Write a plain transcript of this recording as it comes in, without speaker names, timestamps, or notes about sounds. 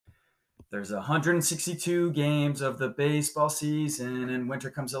There's 162 games of the baseball season, and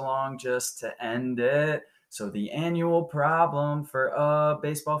winter comes along just to end it. So the annual problem for a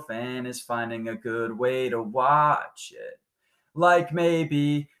baseball fan is finding a good way to watch it. Like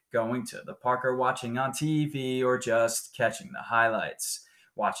maybe going to the park or watching on TV or just catching the highlights.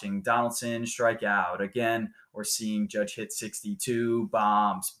 Watching Donaldson strike out again or seeing Judge hit 62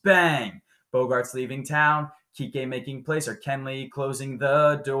 bombs. Bang! Bogart's leaving town, Kike making plays, or Kenley closing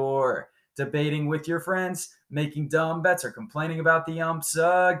the door. Debating with your friends, making dumb bets, or complaining about the umps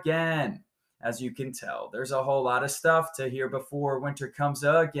again. As you can tell, there's a whole lot of stuff to hear before winter comes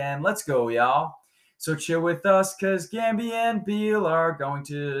again. Let's go, y'all. So chill with us, cause Gamby and Beal are going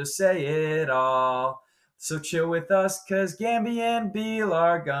to say it all. So chill with us, cause Gamby and Beal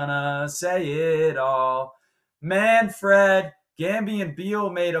are gonna say it all. Man, Fred, Gamby and Beal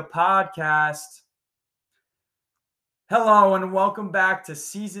made a podcast. Hello and welcome back to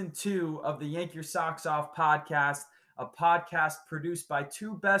Season 2 of the Yank Your Socks Off podcast, a podcast produced by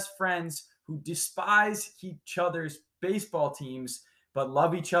two best friends who despise each other's baseball teams but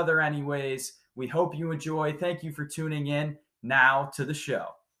love each other anyways. We hope you enjoy. Thank you for tuning in. Now to the show.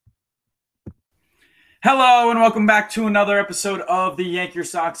 Hello and welcome back to another episode of the Yank Your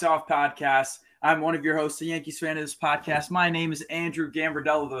Socks Off podcast. I'm one of your hosts, the Yankees fan of this podcast. My name is Andrew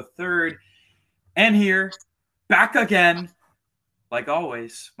Gambardella III, and here, back again, like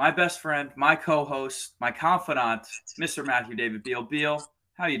always, my best friend, my co-host, my confidant, Mr. Matthew David Beal. Beal,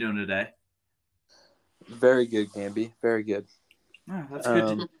 how are you doing today? Very good, Gamby. Very good. Oh, that's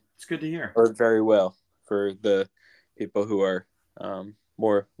good. It's good to hear. Or very well for the people who are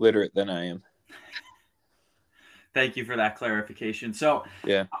more literate than I am. Thank you for that clarification. So,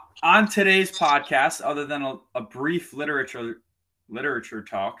 yeah, on today's podcast, other than a brief literature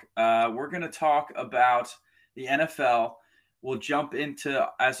talk, we're going to talk about the NFL. We'll jump into,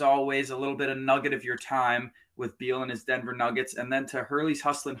 as always, a little bit of nugget of your time with Beal and his Denver Nuggets, and then to Hurley's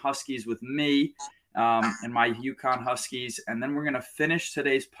Hustlin' Huskies with me and my Yukon Huskies. And then we're going to finish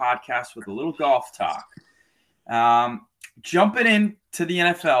today's podcast with a little golf talk. Jumping into the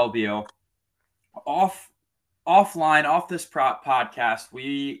NFL, Beal, offline, off this podcast,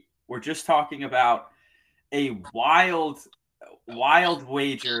 we were just talking about a wild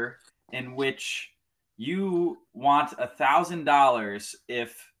wager in which you want $1,000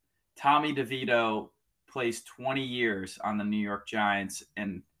 if Tommy DeVito plays 20 years on the New York Giants,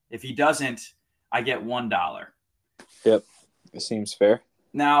 and if he doesn't, I get $1. Yep, it seems fair.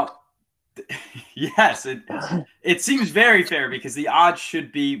 Now, yes, it seems very fair because the odds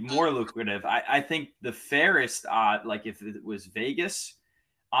should be more lucrative. I think the fairest odd, like if it was Vegas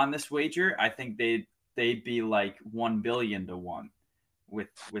on this wager, I think they'd be like 1 billion to 1 with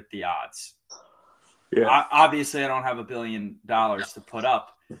the odds. Yeah. Obviously, I don't have $1 billion to put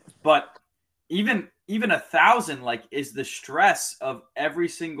up, but even 1,000, like, is the stress of every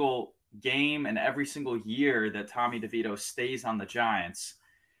single game and every single year that Tommy DeVito stays on the Giants.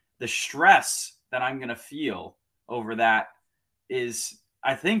 The stress that I'm going to feel over that is,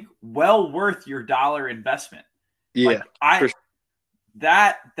 I think, well worth your dollar investment. Yeah. Like,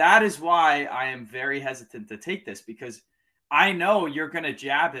 that is why I am very hesitant to take this, because I know you're going to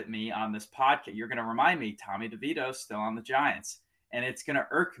jab at me on this podcast. You're going to remind me Tommy DeVito's still on the Giants, and it's going to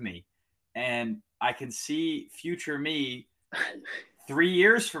irk me. And I can see future me 3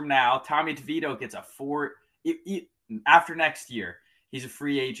 years from now, Tommy DeVito gets after next year. He's a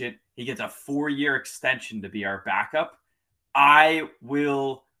free agent. He gets a 4-year extension to be our backup. I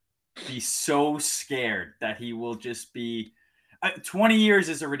will be so scared that he will just be 20 years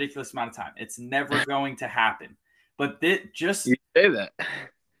is a ridiculous amount of time. It's never going to happen. But you say that.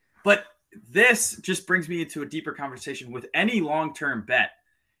 But this just brings me into a deeper conversation with any long-term bet.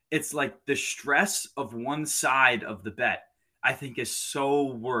 It's like the stress of one side of the bet, I think, is so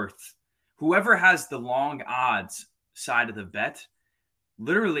worth. Whoever has the long odds side of the bet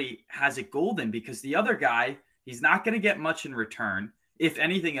literally has it golden, because the other guy, he's not going to get much in return, if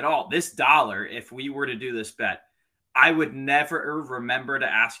anything at all. This dollar, if we were to do this bet, I would never remember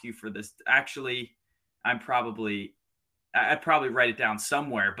to ask you for this. Actually, I'd probably write it down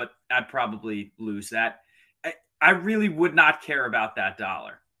somewhere, but I'd probably lose that. I really would not care about that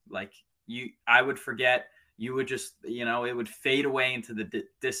dollar. Like, I would forget. You would just, it would fade away into the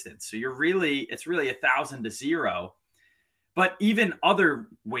distance. So it's really 1,000 to 0. But even other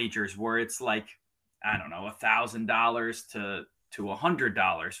wagers where it's like, I don't know, $1,000 to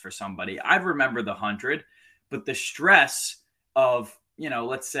 $100 for somebody, I'd remember the 100. But the stress of,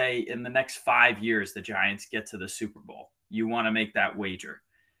 let's say in the next 5 years, the Giants get to the Super Bowl, you want to make that wager.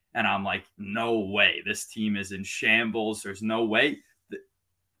 And I'm like, no way. This team is in shambles. There's no way.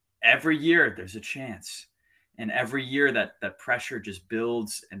 every year there's a chance. And every year that pressure just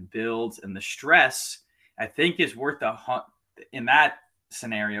builds and builds, and the stress, I think, is worth in that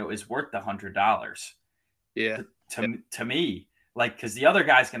scenario is worth $100. Yeah. To me, like, because the other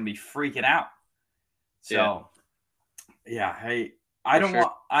guy's gonna be freaking out. So yeah, hey, I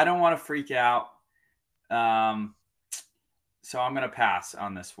don't want to freak out. So I'm gonna pass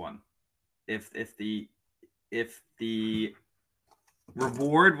on this one. If the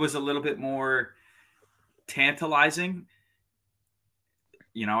reward was a little bit more tantalizing,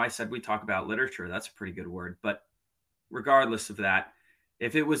 I said we talk about literature. That's a pretty good word. But regardless of that,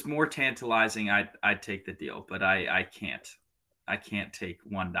 if it was more tantalizing, I'd take the deal. But I can't. I can't take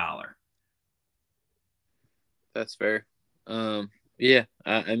 $1. That's fair. Yeah.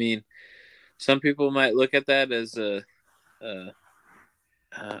 I mean, some people might look at that as I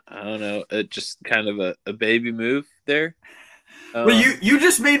don't know, just kind of a baby move there. Well, you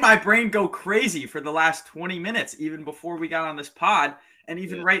just made my brain go crazy for the last 20 minutes, even before we got on this pod. And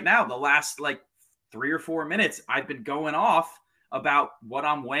even right now, the last like 3 or 4 minutes, I've been going off about what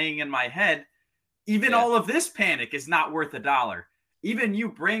I'm weighing in my head. Even all of this panic is not worth $1. Even you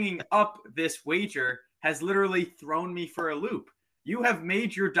bringing up this wager has literally thrown me for a loop. You have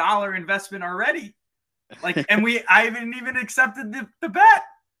made your dollar investment already. Like, and I haven't even accepted the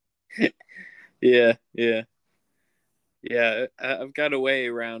bet. Yeah. I've got a way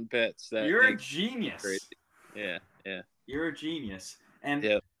around bets that you're a genius. Crazy. Yeah. You're a genius, and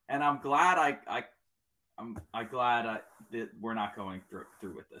I'm glad I'm glad that we're not going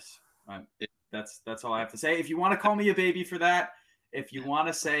through with this. That's all I have to say. If you want to call me a baby for that, if you want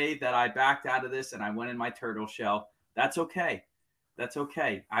to say that I backed out of this and I went in my turtle shell, that's okay. That's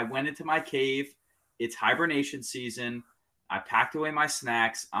okay. I went into my cave. It's hibernation season. I packed away my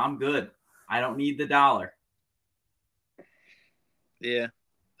snacks. I'm good. I don't need the $1. Yeah.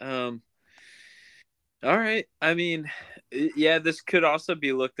 All right. I mean, yeah, this could also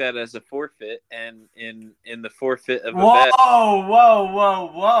be looked at as a forfeit, and in the forfeit of a bet.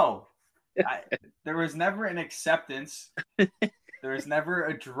 Whoa! There was never an acceptance. There was never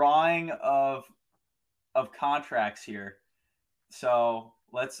a drawing of contracts here. So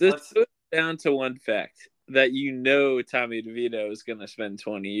let's goes down to one fact that Tommy DeVito is going to spend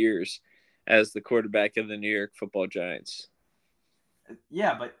 20 years as the quarterback of the New York Football Giants.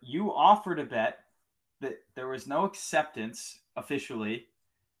 Yeah, but you offered a bet that there was no acceptance officially,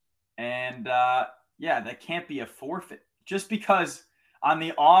 and that can't be a forfeit. Just because on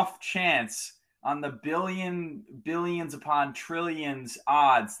the off chance, on the billions upon trillions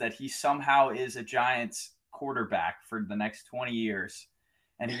odds that he somehow is a Giants quarterback for the next 20 years,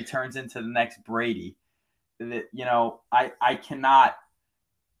 and he turns into the next Brady, that I cannot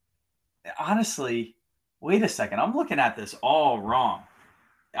honestly. Wait a second, I'm looking at this all wrong.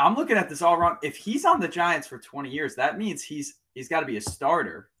 If he's on the Giants for 20 years, that means he's got to be a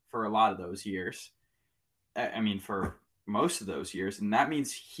starter for a lot of those years. I mean, for most of those years. And that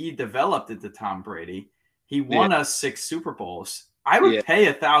means he developed into Tom Brady. He won us 6 Super Bowls. I would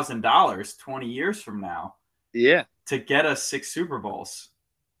pay $1,000 20 years from now. Yeah. To get us 6 Super Bowls.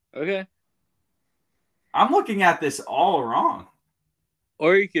 Okay. I'm looking at this all wrong.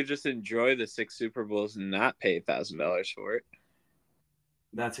 Or you could just enjoy the 6 Super Bowls and not pay $1,000 for it.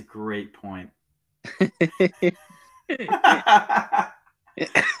 That's a great point.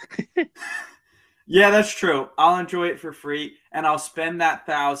 Yeah, that's true. I'll enjoy it for free, and I'll spend that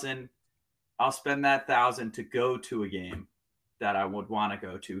 $1,000. I'll spend that $1,000 to go to a game that I would want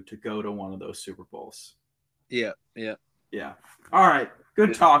to go to one of those Super Bowls. Yeah. All right.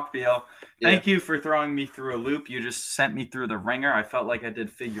 Good talk, Beal. Thank you for throwing me through a loop. You just sent me through the ringer. I felt like I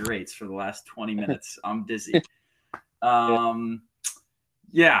did figure eights for the last 20 minutes. I'm dizzy.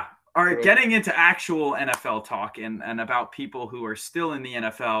 Yeah. All right. Getting into actual NFL talk and about people who are still in the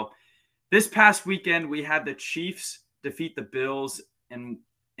NFL. This past weekend, we had the Chiefs defeat the Bills in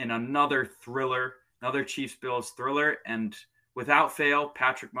another thriller, another Chiefs-Bills thriller. And without fail,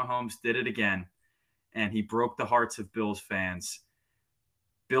 Patrick Mahomes did it again. And he broke the hearts of Bills fans.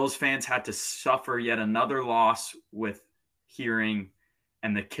 Bills fans had to suffer yet another loss with hearing,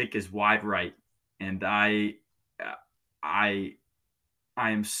 and the kick is wide right. And I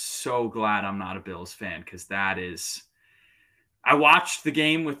am so glad I'm not a Bills fan, because that is. I watched the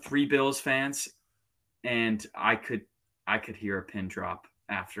game with 3 Bills fans, and I could hear a pin drop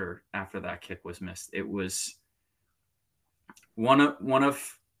after that kick was missed. It was one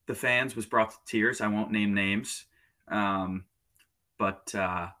of the fans was brought to tears. I won't name names, but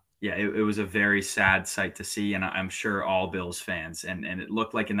it was a very sad sight to see, and I'm sure all Bills fans. And it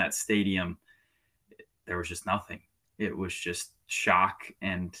looked like in that stadium there was just nothing. it was just shock.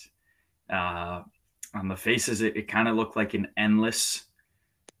 And on the faces, it kind of looked like an endless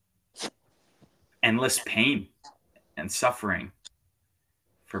pain and suffering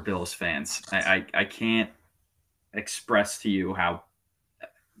for Bills fans. I can't express to you how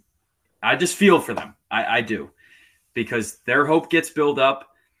I just feel for them. I do, because their hope gets built up.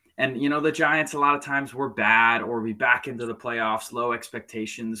 And, the Giants, a lot of times we're bad, or we back into the playoffs, low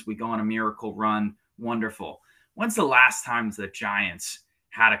expectations. We go on a miracle run. Wonderful. When's the last time the Giants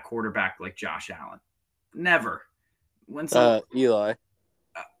had a quarterback like Josh Allen? Never. When's Eli? Oh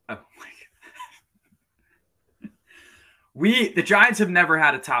my God. The Giants have never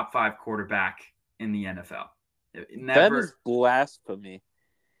had a top 5 quarterback in the NFL. Never. That is blasphemy.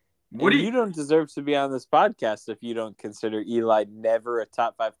 You don't deserve to be on this podcast if you don't consider Eli never a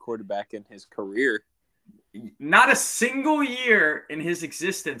top 5 quarterback in his career. Not a single year in his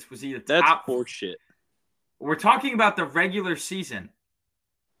existence was he the top. That's horseshit. We're talking about the regular season.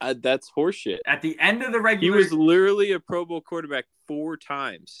 That's horseshit. At the end of the regular, he was literally a Pro Bowl quarterback 4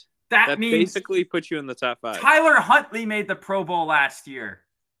 times. That means basically puts you in the top 5. Tyler Huntley made the Pro Bowl last year.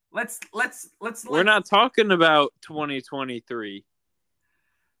 Let's. We're not talking about 2023.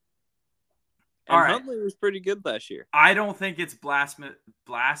 And all right. Huntley was pretty good last year. I don't think it's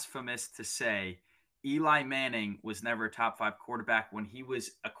blasphemous to say Eli Manning was never a top 5 quarterback when he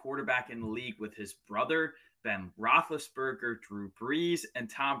was a quarterback in the league with his brother, Ben Roethlisberger, Drew Brees, and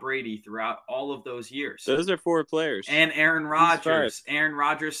Tom Brady throughout all of those years. Those are 4 players. And Aaron Rodgers. Aaron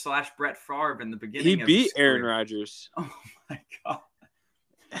Rodgers / Brett Favre in the beginning of his career. Aaron Rodgers. Oh, my God.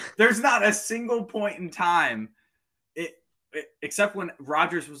 There's not a single point in time, except when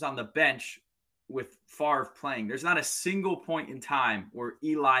Rodgers was on the bench with Favre playing. There's not a single point in time where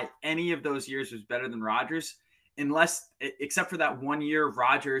Eli, any of those years, was better than Rodgers, except for that one year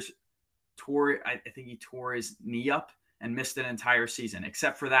Rodgers I think he tore his knee up and missed an entire season,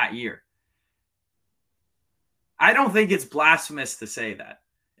 except for that year. I don't think it's blasphemous to say that.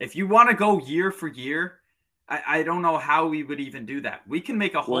 If you want to go year for year, I don't know how we would even do that. We can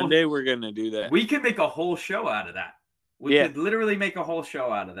make a whole... One day we're going to do that. We can make a whole show out of that. We could literally make a whole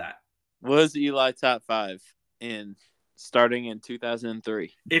show out of that. Was Eli top 5 starting in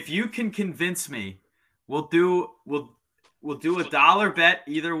 2003? If you can convince me, we'll do a dollar bet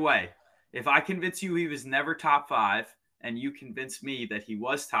either way. If I convince you he was never top 5, and you convince me that he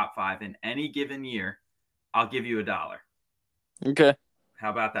was top 5 in any given year, I'll give you $1. Okay. How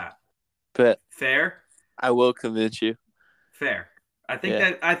about that? Bet. Fair? I will convince you. Fair. I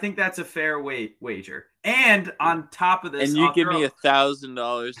think that's a fair wager. And on top of this, and you give me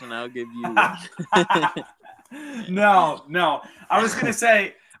 $1,000, and I'll give you. No. I was gonna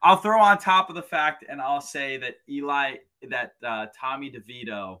say I'll throw on top of the fact, and I'll say that Tommy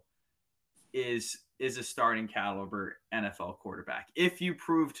DeVito is a starting caliber NFL quarterback. If you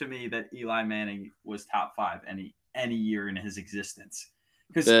prove to me that Eli Manning was top 5 any year in his existence,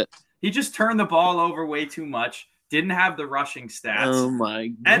 because he just turned the ball over way too much. Didn't have the rushing stats. Oh my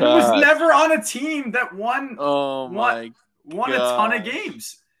god! And was never on a team that won. Won a ton of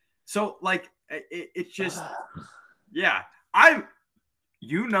games. So it's just, yeah.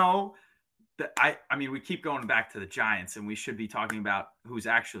 We keep going back to the Giants, and we should be talking about who's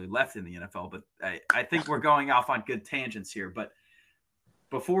actually left in the NFL. But I think we're going off on good tangents here. But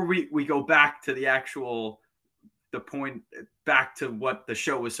before we go back to the point, back to what the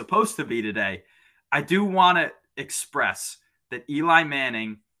show was supposed to be today, I do want to express that Eli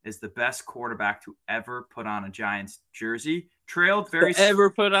Manning is the best quarterback to ever put on a Giants jersey. Ever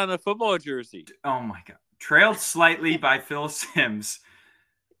put on a football jersey. Oh my God. Trailed slightly by Phil Simms.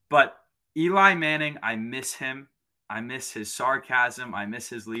 But Eli Manning, I miss him. I miss his sarcasm. I miss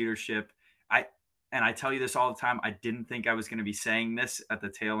his leadership. I tell you this all the time. I didn't think I was going to be saying this at the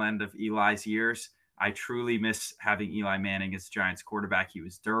tail end of Eli's years. I truly miss having Eli Manning as Giants quarterback. He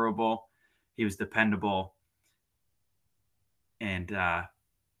was durable. He was dependable. And,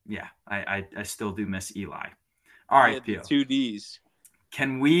 I still do miss Eli. All right, Beal. 2 Ds.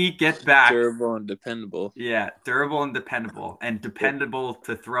 Can we get back? Durable and dependable. Yeah, durable and dependable. And dependable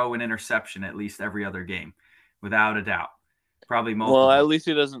to throw an interception at least every other game, without a doubt. Probably multiple. Well, at least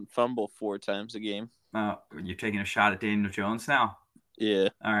he doesn't fumble 4 times a game. You're taking a shot at Daniel Jones now? Yeah.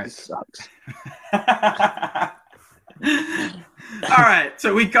 All right. It sucks. All right,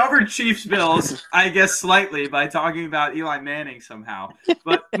 so we covered Chiefs Bills, I guess slightly by talking about Eli Manning somehow.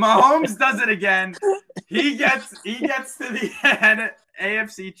 But Mahomes does it again. He gets to the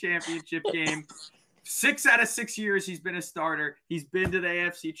AFC Championship game. 6 out of 6 years he's been a starter. He's been to the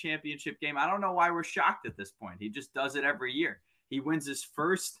AFC Championship game. I don't know why we're shocked at this point. He just does it every year. He wins his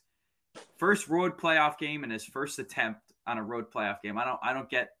first first road playoff game and his first attempt on a road playoff game. I don't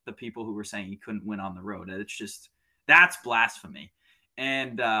get the people who were saying he couldn't win on the road. It's just that's blasphemy.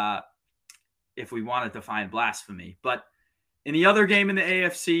 And if we want to define blasphemy, but in the other game in the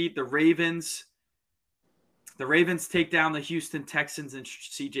AFC, the Ravens take down the Houston Texans and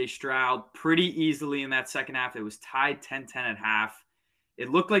CJ Stroud pretty easily in that second half. It was tied 10-10 at half. It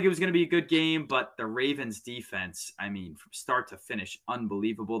looked like it was going to be a good game, but the Ravens defense, I mean, from start to finish,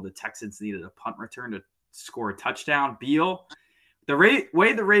 unbelievable. The Texans needed a punt return to score a touchdown. Beal, the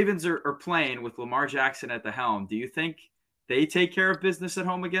way the Ravens are playing with Lamar Jackson at the helm, do you think they take care of business at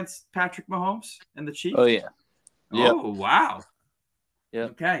home against Patrick Mahomes and the Chiefs? Oh, yeah. Yep. Oh, wow. Yeah.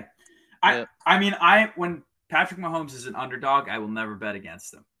 Okay. I mean, when Patrick Mahomes is an underdog, I will never bet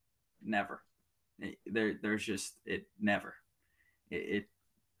against him. Never. There's just it never. It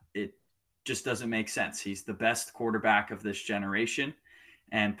just doesn't make sense. He's the best quarterback of this generation,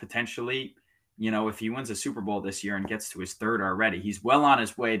 and potentially, if he wins a Super Bowl this year and gets to his third already, he's well on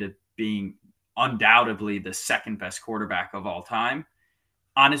his way to being undoubtedly the second best quarterback of all time.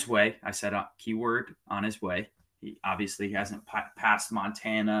 On his way. I said keyword on his way. He obviously hasn't passed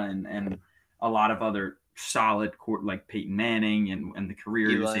Montana and a lot of other solid court like Peyton Manning and the career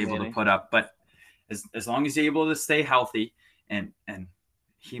he was able to put up. But as long as he's able to stay healthy and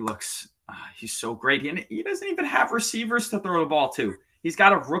he looks he's so great. He doesn't even have receivers to throw the ball to. He's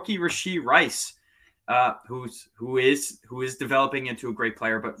got a rookie Rashee Rice who is developing into a great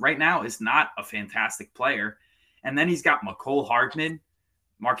player, but right now is not a fantastic player. And then he's got McCole Hardman,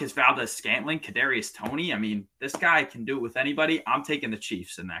 Marcus Valdez-Scantling, Kadarius Toney. I mean, this guy can do it with anybody. I'm taking the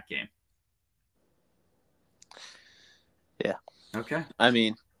Chiefs in that game. Yeah. Okay. I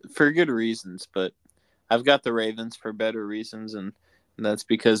mean, for good reasons, but I've got the Ravens for better reasons, and that's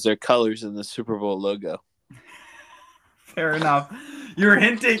because their colors in the Super Bowl logo. Fair enough. You're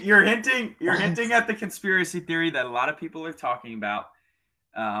hinting at the conspiracy theory that a lot of people are talking about.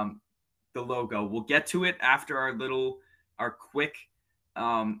 The logo. We'll get to it after our quick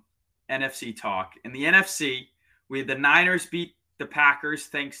NFC talk. In the NFC, we had the Niners beat the Packers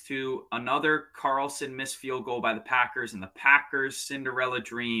thanks to another Carlson missed field goal by the Packers, and the Packers' Cinderella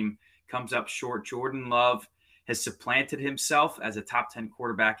dream comes up short. Jordan Love has supplanted himself as a top 10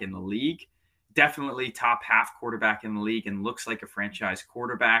 quarterback in the league. Definitely top half quarterback in the league and looks like a franchise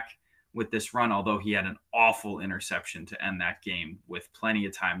quarterback with this run, although he had an awful interception to end that game with plenty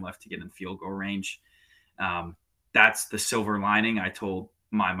of time left to get in field goal range. That's the silver lining. I told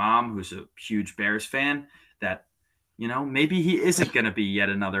my mom, who's a huge Bears fan, that, maybe he isn't going to be yet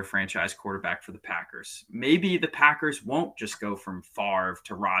another franchise quarterback for the Packers. Maybe the Packers won't just go from Favre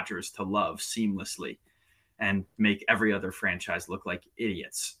to Rodgers to Love seamlessly and make every other franchise look like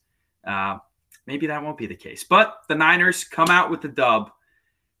idiots. Maybe that won't be the case. But the Niners come out with the dub.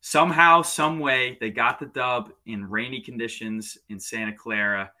 Somehow, some way, they got the dub in rainy conditions in Santa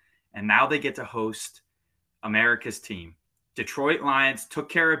Clara, and now they get to host America's team. Detroit Lions took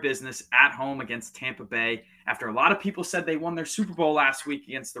care of business at home against Tampa Bay after a lot of people said they won their Super Bowl last week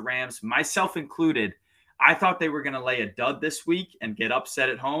against the Rams, myself included. I thought they were going to lay a dud this week and get upset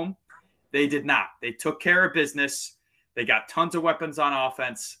at home. They did not. They took care of business. They got tons of weapons on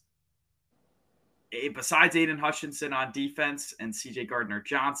offense. Besides Aiden Hutchinson on defense and C.J.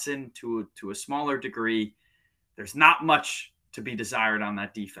 Gardner-Johnson to a smaller degree, there's not much to be desired on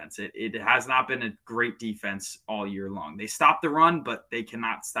that defense. It has not been a great defense all year long. They stop the run, but they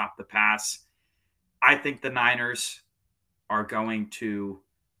cannot stop the pass. I think the Niners are going to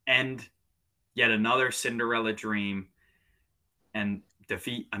end yet another Cinderella dream and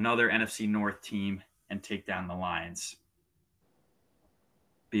defeat another NFC North team and take down the Lions.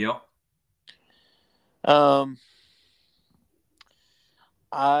 Beal?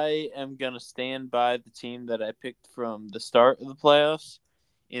 I am going to stand by the team that I picked from the start of the playoffs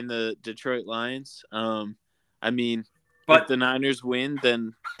in the Detroit Lions. But if the Niners win,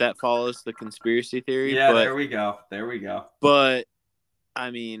 then that follows the conspiracy theory. Yeah, there we go. But,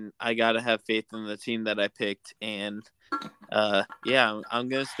 I got to have faith in the team that I picked. And, I'm going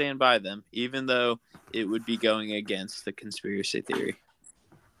to stand by them, even though it would be going against the conspiracy theory.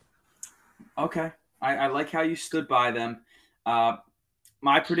 Okay. I like how you stood by them.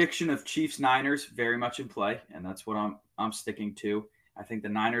 My prediction of Chiefs-Niners very much in play, and that's what I'm sticking to. I think the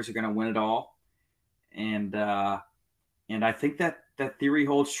Niners are going to win it all, and I think that theory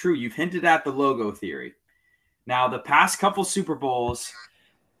holds true. You've hinted at the logo theory. Now, the past couple Super Bowls,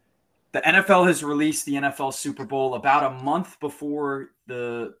 the NFL has released the NFL Super Bowl about a month before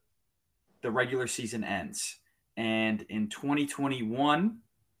the regular season ends, and in 2021,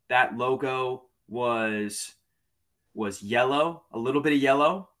 that logo was was yellow, a little bit of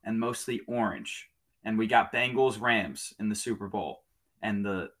yellow, and mostly orange. And we got Bengals Rams in the Super Bowl. And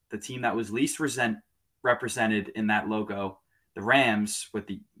the team that was least represented in that logo, the Rams, with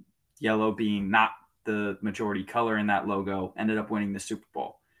the yellow being not the majority color in that logo, ended up winning the Super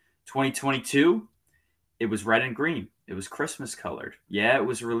Bowl. 2022, it was red and green. It was Christmas colored. Yeah, it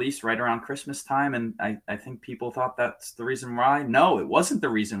was released right around Christmas time, and I think people thought that's the reason why. No, it wasn't the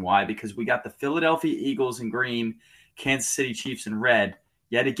reason why, because we got the Philadelphia Eagles in green, Kansas City Chiefs in red.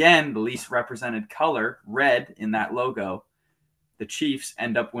 Yet again, the least represented color, red, in that logo. The Chiefs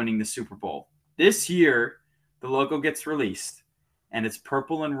end up winning the Super Bowl. This year, the logo gets released, and it's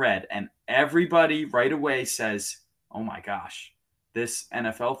purple and red, and everybody right away says, oh my gosh, this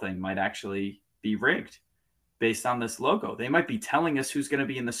NFL thing might actually be rigged based on this logo. They might be telling us who's going to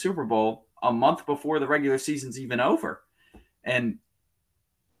be in the Super Bowl a month before the regular season's even over. And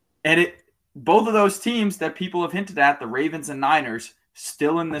both of those teams that people have hinted at, the Ravens and Niners,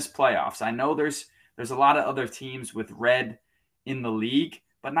 still in this playoffs. I know there's a lot of other teams with red in the league,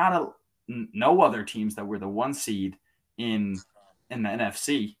 but no other teams that were the 1 seed in the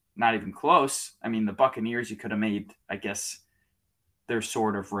NFC. Not even close. I mean, the Buccaneers, you could have made, I guess, they're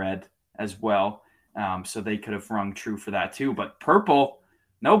sort of red as well. So they could have rung true for that too. But purple,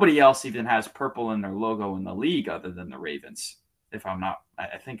 nobody else even has purple in their logo in the league other than the Ravens. If I'm not,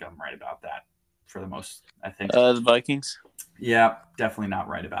 I think I'm right about that for the most, I think. The Vikings? Yeah, definitely not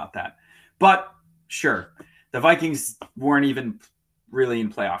right about that. But sure, the Vikings weren't even really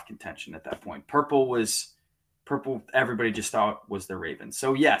in playoff contention at that point. Purple, everybody just thought was the Ravens.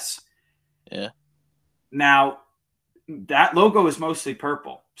 So yes. Yeah. Now, that logo is mostly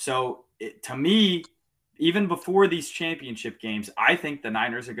purple. So to me, even before these championship games, I think the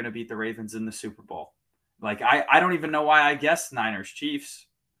Niners are going to beat the Ravens in the Super Bowl. Like, I don't even know why I guessed Niners Chiefs.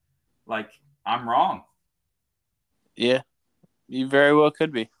 Like, I'm wrong. Yeah, you very well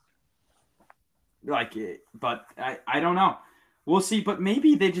could be. Like, but I don't know. We'll see. But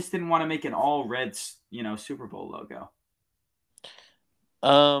maybe they just didn't want to make an all red, Super Bowl logo.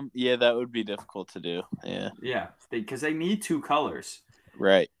 Yeah, that would be difficult to do. Yeah, because they need 2 colors.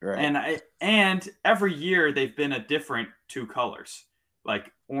 Right. And every year they've been a different 2 colors,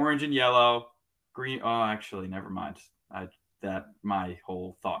 like orange and yellow, green. Oh, actually, never mind. My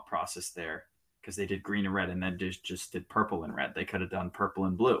whole thought process there, because they did green and red, and then just did purple and red. They could have done purple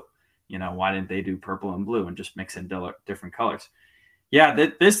and blue. Why didn't they do purple and blue and just mix in different colors? Yeah,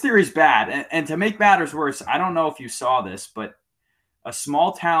 this theory is bad. And to make matters worse, I don't know if you saw this, but a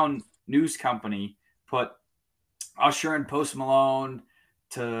small town news company put Usher and Post Malone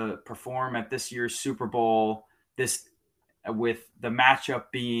to perform at this year's Super Bowl. This with the matchup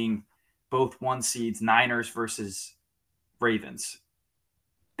being both 1 seeds, Niners versus Ravens.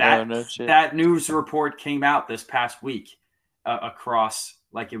 That news report came out this past week across,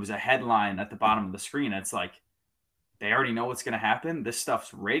 like, it was a headline at the bottom of the screen. It's like, they already know what's going to happen. This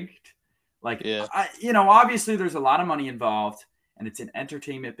stuff's rigged. Like, yeah. Obviously there's a lot of money involved, and it's an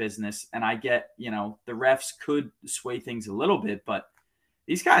entertainment business. And I get, the refs could sway things a little bit, but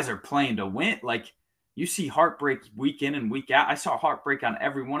these guys are playing to win. Like, you see heartbreak week in and week out. I saw heartbreak on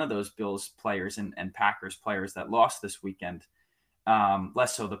every one of those Bills players and Packers players that lost this weekend.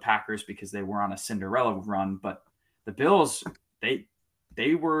 Less so the Packers, because they were on a Cinderella run, but the Bills,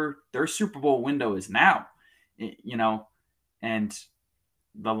 their Super Bowl window is now, and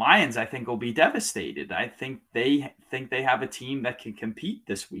the Lions, I think, will be devastated. I think they have a team that can compete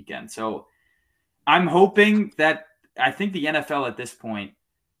this weekend. So I'm hoping that, I think the NFL at this point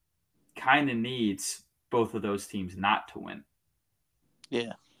kind of needs both of those teams not to win.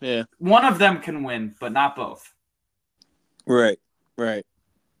 Yeah. One of them can win, but not both. Right.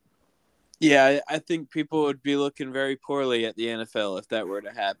 Yeah, I think people would be looking very poorly at the NFL if that were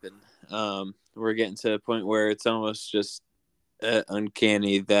to happen. We're getting to a point where it's almost just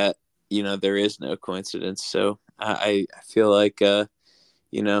uncanny that, there is no coincidence. So I feel like, the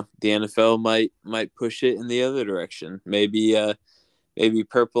NFL might push it in the other direction. Maybe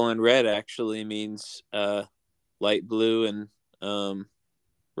purple and red actually means light blue and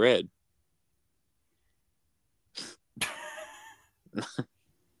red.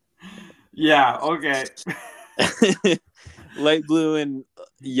 Yeah, okay. Light blue and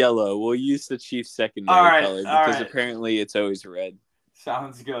yellow. We'll use the Chiefs' secondary color because apparently it's always red.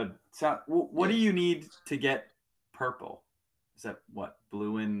 Sounds good. What do you need to get purple? Is that what,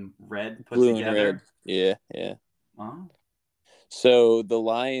 blue and red put blue together? And red. Yeah. Oh. So the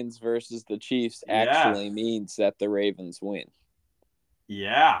Lions versus the Chiefs actually means that the Ravens win.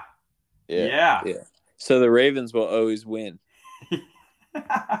 Yeah. So the Ravens will always win.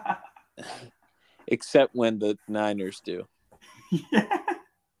 except when the Niners do. Yeah.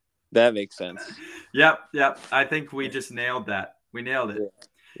 That makes sense. Yep. I think we just nailed that. We nailed it.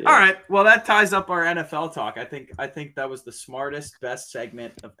 Yeah. All right. Well, that ties up our NFL talk. I think that was the smartest, best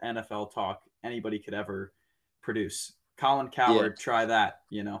segment of NFL talk anybody could ever produce. Colin Coward, try that.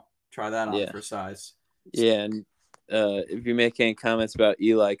 Try that on for size. Yeah, and if you make any comments about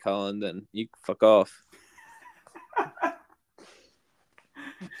Eli, Colin, then you can fuck off.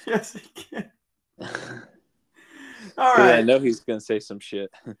 Yes, he can. All right. I know he's gonna say some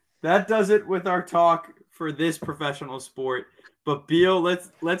shit. That does it with our talk for this professional sport. But Beal,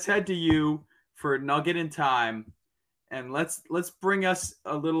 let's head to you for Nugget in time, and let's bring us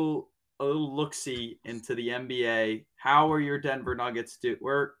a little look-see into the NBA. How are your Denver Nuggets do?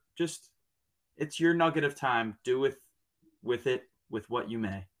 It's your nugget of time. Do with it what you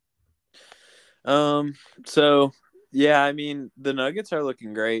may. So yeah, I mean the Nuggets are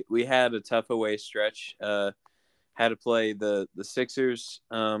looking great. We had a tough away stretch. Had to play the Sixers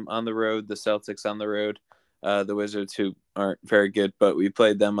on the road, the Celtics on the road, the Wizards, who aren't very good, but we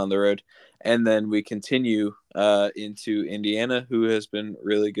played them on the road. And then we continue into Indiana, who has been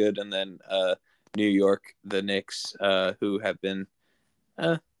really good, and then New York, the Knicks, who have been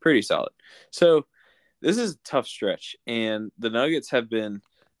pretty solid. So this is a tough stretch, and the Nuggets have been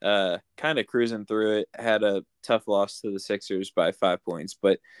kind of cruising through it. Had a tough loss to the Sixers by 5 points,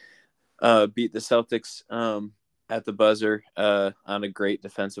 but beat the Celtics at the buzzer on a great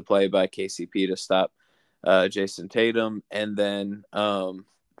defensive play by KCP to stop Jason Tatum, and then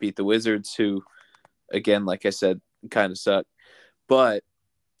beat the Wizards, who, again, like I said, kind of suck. But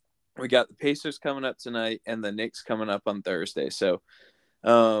we got the Pacers coming up tonight and the Knicks coming up on Thursday. So,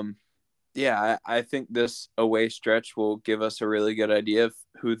 yeah, I think this away stretch will give us a really good idea of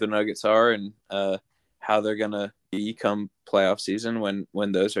who the Nuggets are and how they're going to be come playoff season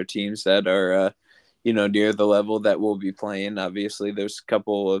when those are teams that are near the level that we'll be playing. Obviously, there's a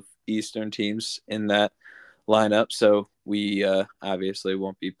couple of Eastern teams in that lineup, so we obviously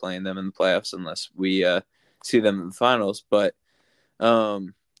won't be playing them in the playoffs unless we see them in the finals. But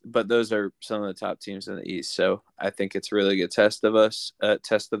those are some of the top teams in the East, so I think it's a really good test of us,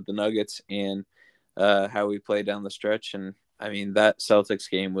 test of the Nuggets and how we play down the stretch. And I mean, that Celtics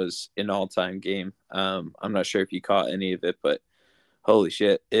game was an all-time game. I'm not sure if you caught any of it, but holy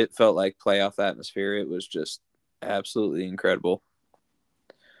shit, it felt like playoff atmosphere. It was just absolutely incredible.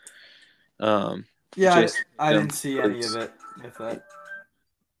 I didn't see any of it, if that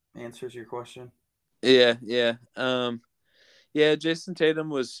answers your question. Yeah. Jason Tatum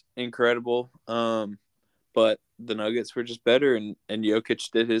was incredible, but the Nuggets were just better, and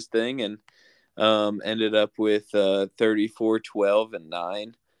Jokic did his thing and ended up with 34, 12, and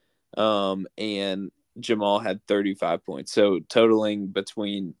 9, and Jamal had 35 points. So totaling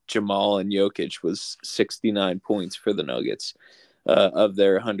between Jamal and Jokic was 69 points for the Nuggets of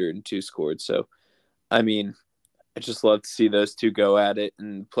their 102 scored. So, I mean, I just love to see those two go at it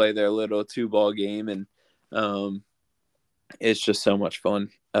and play their little 2-ball game. And it's just so much fun.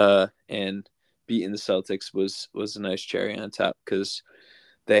 And beating the Celtics was a nice cherry on top because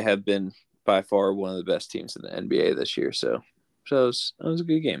they have been by far one of the best teams in the NBA this year. So it was a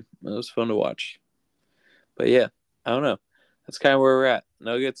good game. It was fun to watch. But yeah, I don't know. That's kind of where we're at.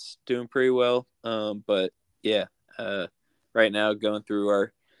 Nuggets doing pretty well. But yeah, right now going through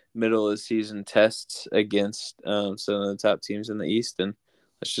our middle of the season tests against some of the top teams in the East, and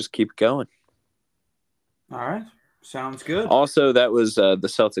let's just keep going. All right. Sounds good. Also, that was the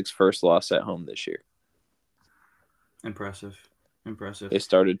Celtics' first loss at home this year. Impressive. They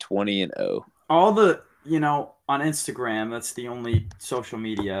started 20-0. All the, on Instagram, that's the only social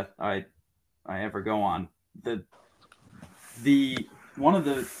media I ever go on. The one of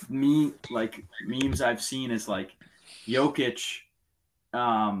the memes I've seen is like Jokic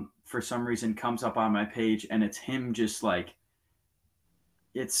for some reason comes up on my page, and it's him just like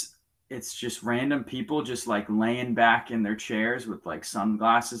it's just random people just like laying back in their chairs with like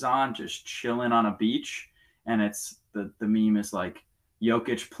sunglasses on, just chilling on a beach. And it's the meme is like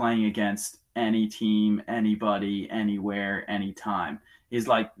Jokic playing against any team, anybody, anywhere, anytime. He's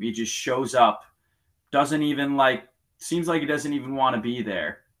like, he just shows up, doesn't even seems like he doesn't even want to be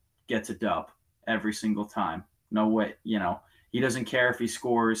there, gets a dub every single time. No way, he doesn't care if he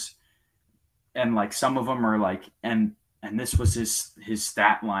scores. And like some of them are like, and this was his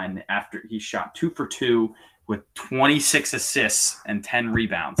stat line after he shot 2 for 2 with 26 assists and 10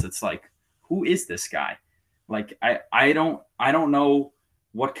 rebounds. It's like, who is this guy? Like, I don't know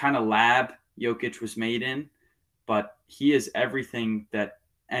what kind of lab Jokic was made in, but he is everything that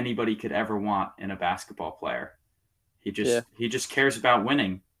anybody could ever want in a basketball player. He just cares about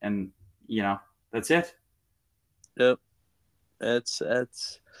winning, and That's it. Yep. That's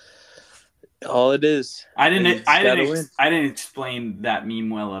all it is. I And you didn't. just gotta win. I didn't explain that meme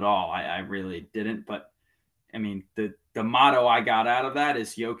well at all. I really didn't. But I mean, the motto I got out of that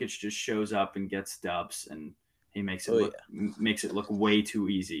is Jokic just shows up and gets dubs, and he makes it look way too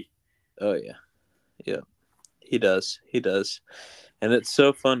easy. Oh yeah, yeah. He does. And it's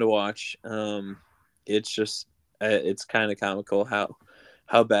so fun to watch. It's just it's kind of comical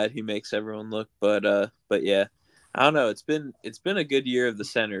how bad he makes everyone look. But yeah, I don't know. It's been a good year of the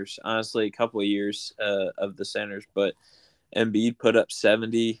centers. Honestly, a couple of years of the centers. But Embiid put up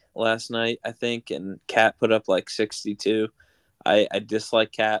 70 last night, I think, and Cat put up like 62. I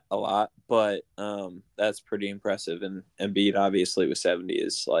dislike Cat a lot, but that's pretty impressive. And Embiid obviously with 70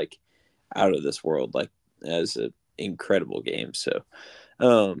 is like out of this world, like as an incredible game. So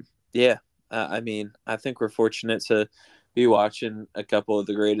yeah, I mean, I think we're fortunate to be watching a couple of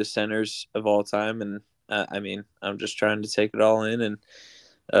the greatest centers of all time, and I mean, I'm just trying to take it all in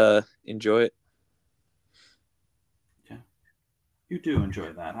and enjoy it. Yeah, you do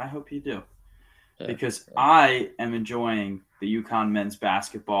enjoy that. I hope you do, because Yeah. I am enjoying the UConn men's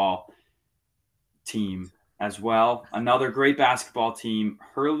basketball team as well. Another great basketball team.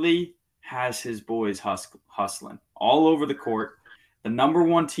 Hurley has his boys hustling all over the court. The number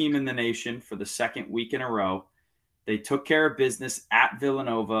one team in the nation for the second week in a row. They took care of business at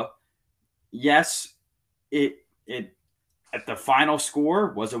Villanova. Yes, it at the final score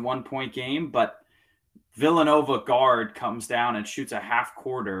was a 1-point game, but Villanova guard comes down and shoots a half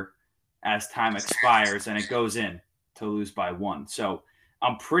quarter as time expires, and it goes in to lose by 1. So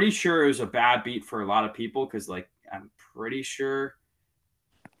I'm pretty sure it was a bad beat for a lot of people because, like, I'm pretty sure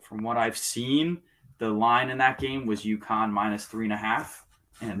from what I've seen, the line in that game was UConn minus 3.5,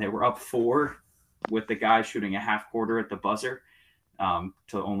 and they were up 4 with the guy shooting a half quarter at the buzzer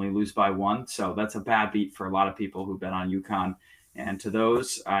to only lose by 1. So that's a bad beat for a lot of people who bet on UConn, and to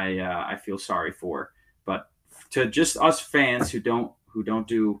those I feel sorry for. But to just us fans who don't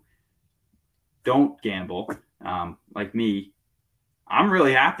gamble like me, I'm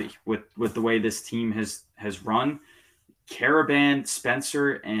really happy with the way this team has run. Caravan,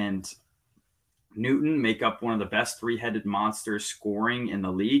 Spencer, and Newton make up one of the best three-headed monsters scoring in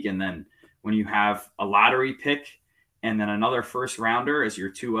the league. And then when you have a lottery pick and then another first rounder as your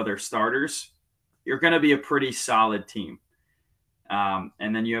 2 other starters, you're going to be a pretty solid team.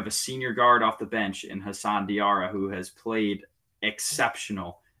 And then you have a senior guard off the bench in Hassan Diarra, who has played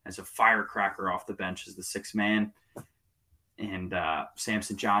exceptional as a firecracker off the bench as the 6th man. And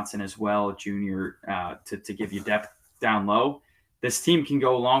Samson Johnson as well, junior, to give you depth down low. This team can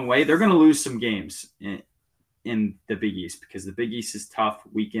go a long way. They're going to lose some games in the Big East because the Big East is tough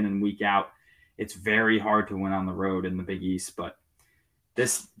week in and week out. It's very hard to win on the road in the Big East. But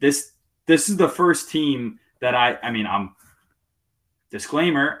this is the first team that I'm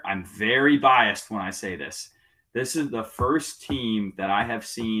disclaimer, I'm very biased when I say this. This is the first team that I have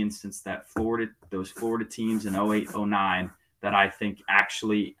seen since those Florida teams in 08, 09 that I think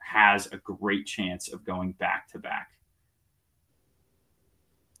actually has a great chance of going back to back.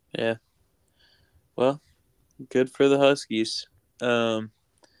 Yeah. Well, good for the Huskies. I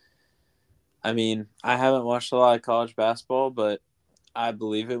mean, I haven't watched a lot of college basketball, but I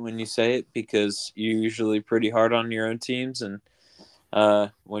believe it when you say it because you're usually pretty hard on your own teams. And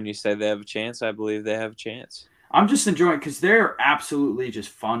when you say they have a chance, I believe they have a chance. I'm just enjoying because they're absolutely just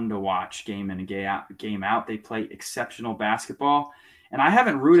fun to watch game in and game out. They play exceptional basketball. And I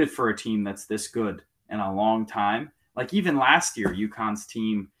haven't rooted for a team that's this good in a long time. Like even last year, UConn's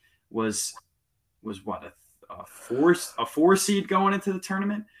team was what a 4 seed going into the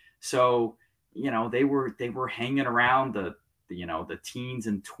tournament. So they were hanging around the teens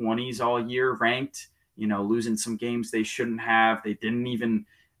and 20s all year, ranked. Losing some games they shouldn't have. They didn't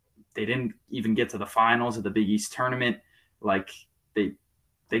even get to the finals of the Big East tournament. Like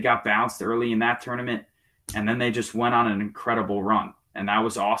they got bounced early in that tournament, and then they just went on an incredible run, and that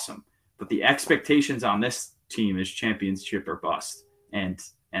was awesome. But the expectations on this team is championship or bust, and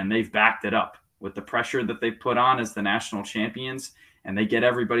they've backed it up with the pressure that they put on as the national champions, and they get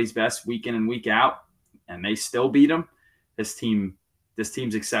everybody's best week in and week out, and they still beat them. This team's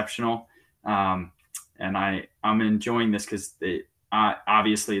exceptional, and I'm enjoying this because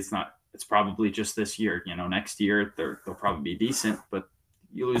obviously it's probably just this year. Next year they'll probably be decent, but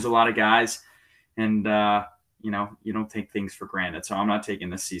you lose a lot of guys, and you don't take things for granted. So I'm not taking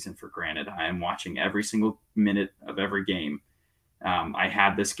this season for granted. I am watching every single minute of every game. I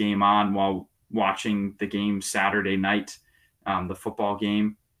had this game on while watching the game Saturday night, the football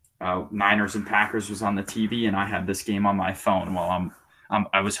game. Niners and Packers was on the TV, and I had this game on my phone while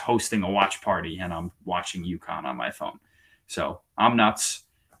I was hosting a watch party and I'm watching UConn on my phone. So I'm nuts.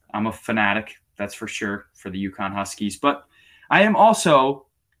 I'm a fanatic, that's for sure, for the UConn Huskies. But I am also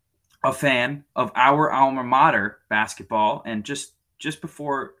a fan of our alma mater basketball. And just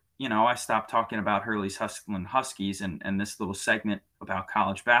before, I stopped talking about Hurley's Hustlin' Huskies and this little segment about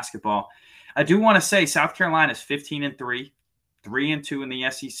college basketball, I do want to say South Carolina is 15-3, 3-2 in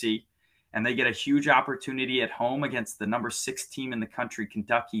the SEC, and they get a huge opportunity at home against the number 6 team in the country,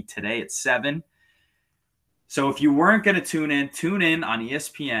 Kentucky, today at 7. So if you weren't going to tune in on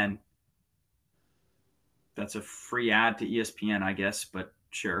ESPN. That's a free ad to ESPN, I guess, but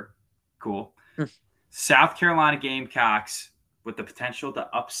sure. Cool. South Carolina Gamecocks with the potential to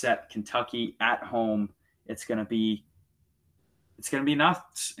upset Kentucky at home. It's going to be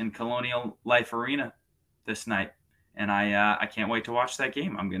nuts in Colonial Life Arena this night. And I can't wait to watch that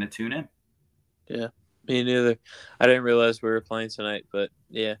game. I'm going to tune in. Yeah, me neither. I didn't realize we were playing tonight, but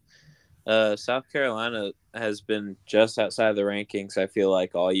yeah. South Carolina has been just outside the rankings, I feel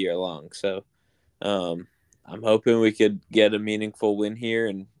like, all year long. So I'm hoping we could get a meaningful win here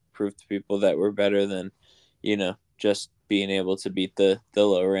and prove to people that we're better than, just being able to beat the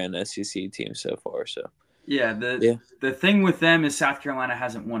lower end SEC team so far. So yeah, the thing with them is South Carolina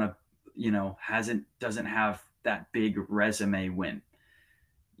hasn't won doesn't have that big resume win.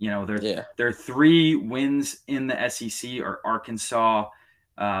 Their 3 wins in the SEC are Arkansas,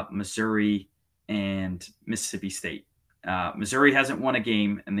 Missouri, and Mississippi State. Missouri hasn't won a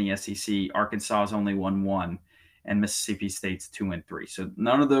game in the SEC. Arkansas has only won 1, and Mississippi State's 2-3. So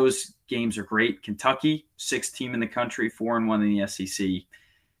none of those games are great. Kentucky, 6th team in the country, 4-1 in the SEC.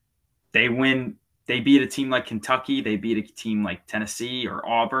 They beat a team like Kentucky. They beat a team like Tennessee or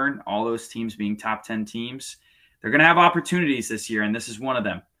Auburn, all those teams being top 10 teams. They're going to have opportunities this year, and this is one of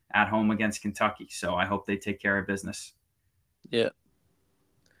them at home against Kentucky. So I hope they take care of business. Yeah.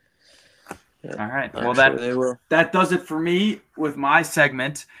 All right. Well, that does it for me with my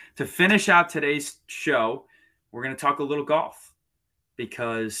segment. To finish out today's show, we're going to talk a little golf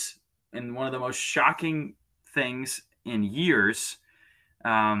because in one of the most shocking things in years,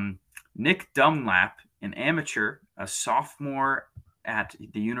 Nick Dunlap, an amateur, a sophomore at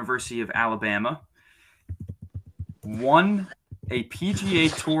the University of Alabama, won a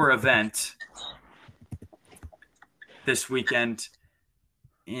PGA Tour event this weekend.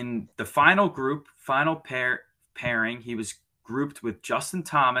 In the final pairing, he was grouped with Justin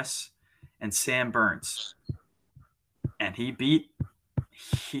Thomas and Sam Burns. And he beat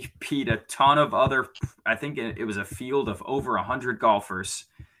a ton of other, I think it was a field of over 100 golfers.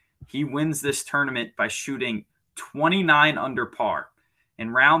 He wins this tournament by shooting 29 under par.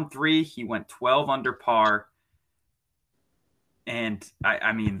 In round 3, he went 12 under par. And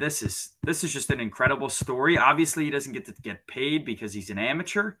I mean, this is just an incredible story. Obviously, he doesn't get paid because he's an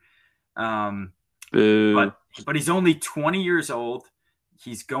amateur. But he's only 20 years old.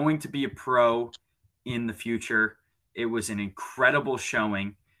 He's going to be a pro in the future. It was an incredible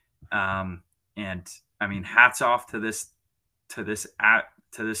showing. And I mean, hats off to this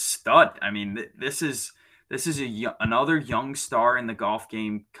stud. I mean, this is another young star in the golf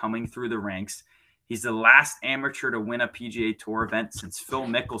game coming through the ranks. He's the last amateur to win a PGA Tour event since Phil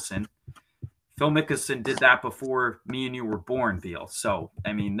Mickelson. Phil Mickelson did that before me and you were born, Beal. So,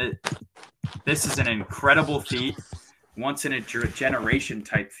 I mean, this is an incredible feat, once in a generation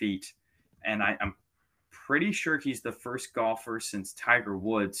type feat. And I'm pretty sure he's the first golfer since Tiger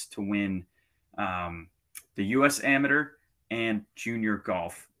Woods to win the U.S. Amateur and Junior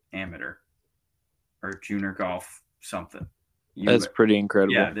Golf Amateur or Junior Golf something. That's pretty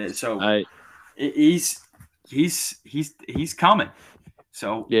incredible. Yeah. So he's coming.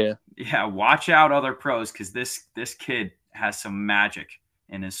 So yeah, watch out other pros because this kid has some magic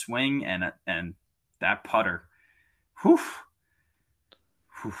in his swing and that putter. Whew.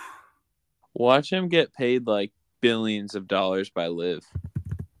 Watch him get paid like billions of dollars by Liv.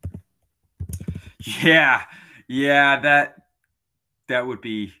 Yeah, that would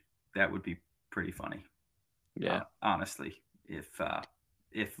be pretty funny. Yeah, honestly,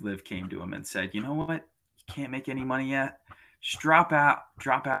 if Liv came to him and said, you know what, you can't make any money yet, just drop out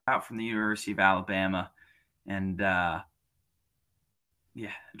from the University of Alabama, and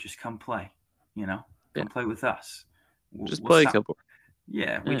just come play. Come play with us. We'll play a couple.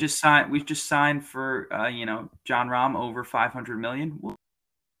 Yeah, we just signed for John Rahm over $500 million. We'll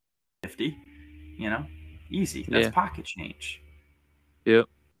 50. Easy. That's pocket change. Yep.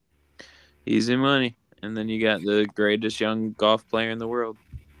 Easy money. And then you got the greatest young golf player in the world.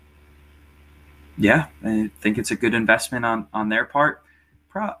 Yeah, I think it's a good investment on their part.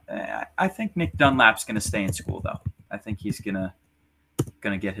 I think Nick Dunlap's going to stay in school, though. I think he's going to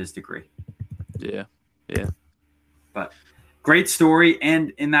going to get his degree. Yeah. But great story.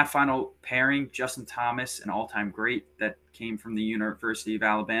 And in that final pairing, Justin Thomas, an all-time great that came from the University of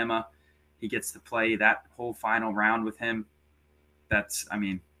Alabama. He gets to play that whole final round with him.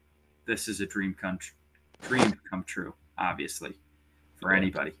 This is a dream come true, obviously, for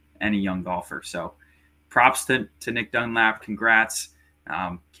anybody, any young golfer. So props to Nick Dunlap. Congrats.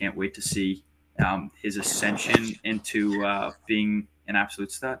 Can't wait to see his ascension into being an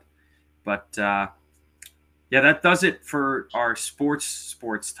absolute stud. But that does it for our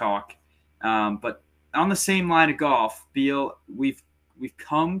sports talk. But on the same line of golf, Beal, we've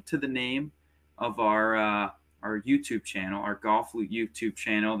come to the name of our YouTube channel, our golf YouTube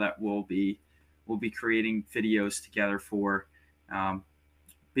channel that we'll be creating videos together for.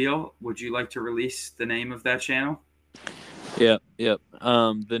 Beal, would you like to release the name of that channel? Yep.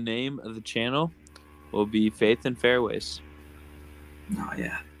 The name of the channel will be Faith and Fairways. Oh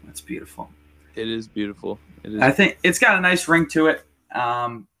yeah, that's beautiful. It is beautiful. I think it's got a nice ring to it,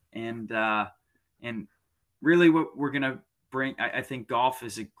 and really what we're gonna bring. I think golf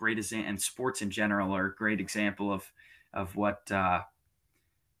is a great example, and sports in general are a great example of what the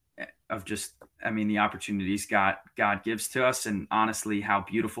opportunities God gives to us, and honestly, how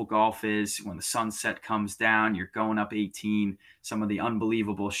beautiful golf is. When the sunset comes down, you're going up 18. Some of the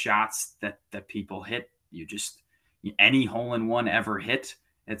unbelievable shots that people hit, any hole in one ever hit.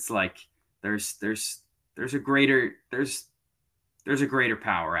 It's like there's a greater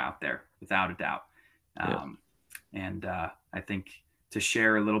power out there, without a doubt. And I think to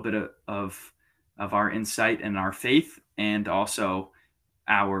share a little bit of our insight and our faith, and also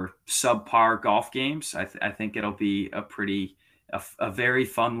our subpar golf games, I think it'll be a very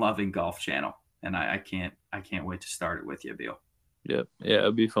fun loving golf channel, and I can't wait to start it with you, Beal. Yep. Yeah,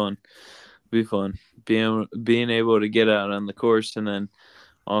 it'll be fun. Being able to get out on the course, and then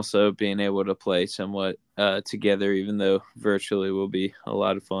also being able to play somewhat together, even though virtually, will be a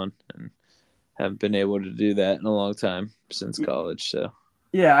lot of fun, and haven't been able to do that in a long time since college. So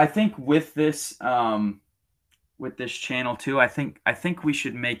yeah, I think with this channel too, I think we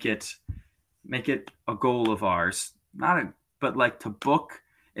should make it a goal of ours, but like to book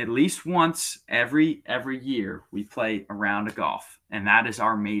at least once every year we play a round of golf, and that is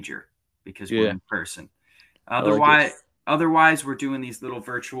our major, because we're in person. Otherwise, we're doing these little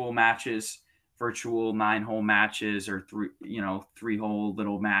virtual matches, virtual 9-hole matches, or 3-hole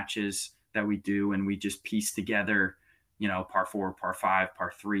little matches that we do, and we just piece together, par 4, par 5,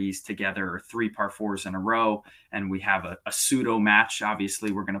 par 3s together, or 3 par 4s in a row, and we have a pseudo match.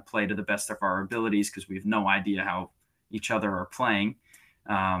 Obviously, we're going to play to the best of our abilities because we have no idea how each other are playing.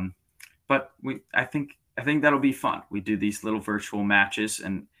 But I think that'll be fun. We do these little virtual matches,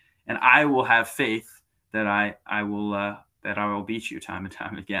 and I will have faith that I will beat you time and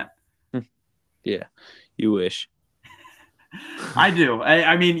time again. Yeah, you wish. I do.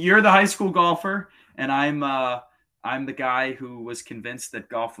 I mean, you're the high school golfer, and I'm the guy who was convinced that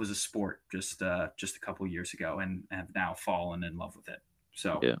golf was a sport just a couple years ago, and have now fallen in love with it.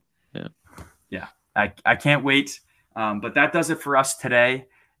 So yeah. I can't wait. But that does it for us today.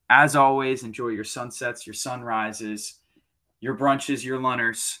 As always, enjoy your sunsets, your sunrises, your brunches, your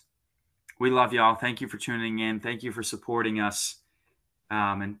lunners. We love y'all. Thank you for tuning in. Thank you for supporting us.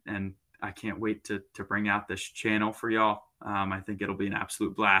 And I can't wait to bring out this channel for y'all. I think it'll be an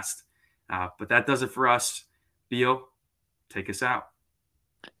absolute blast. But that does it for us. Beal, take us out.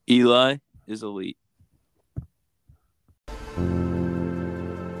 Eli is elite.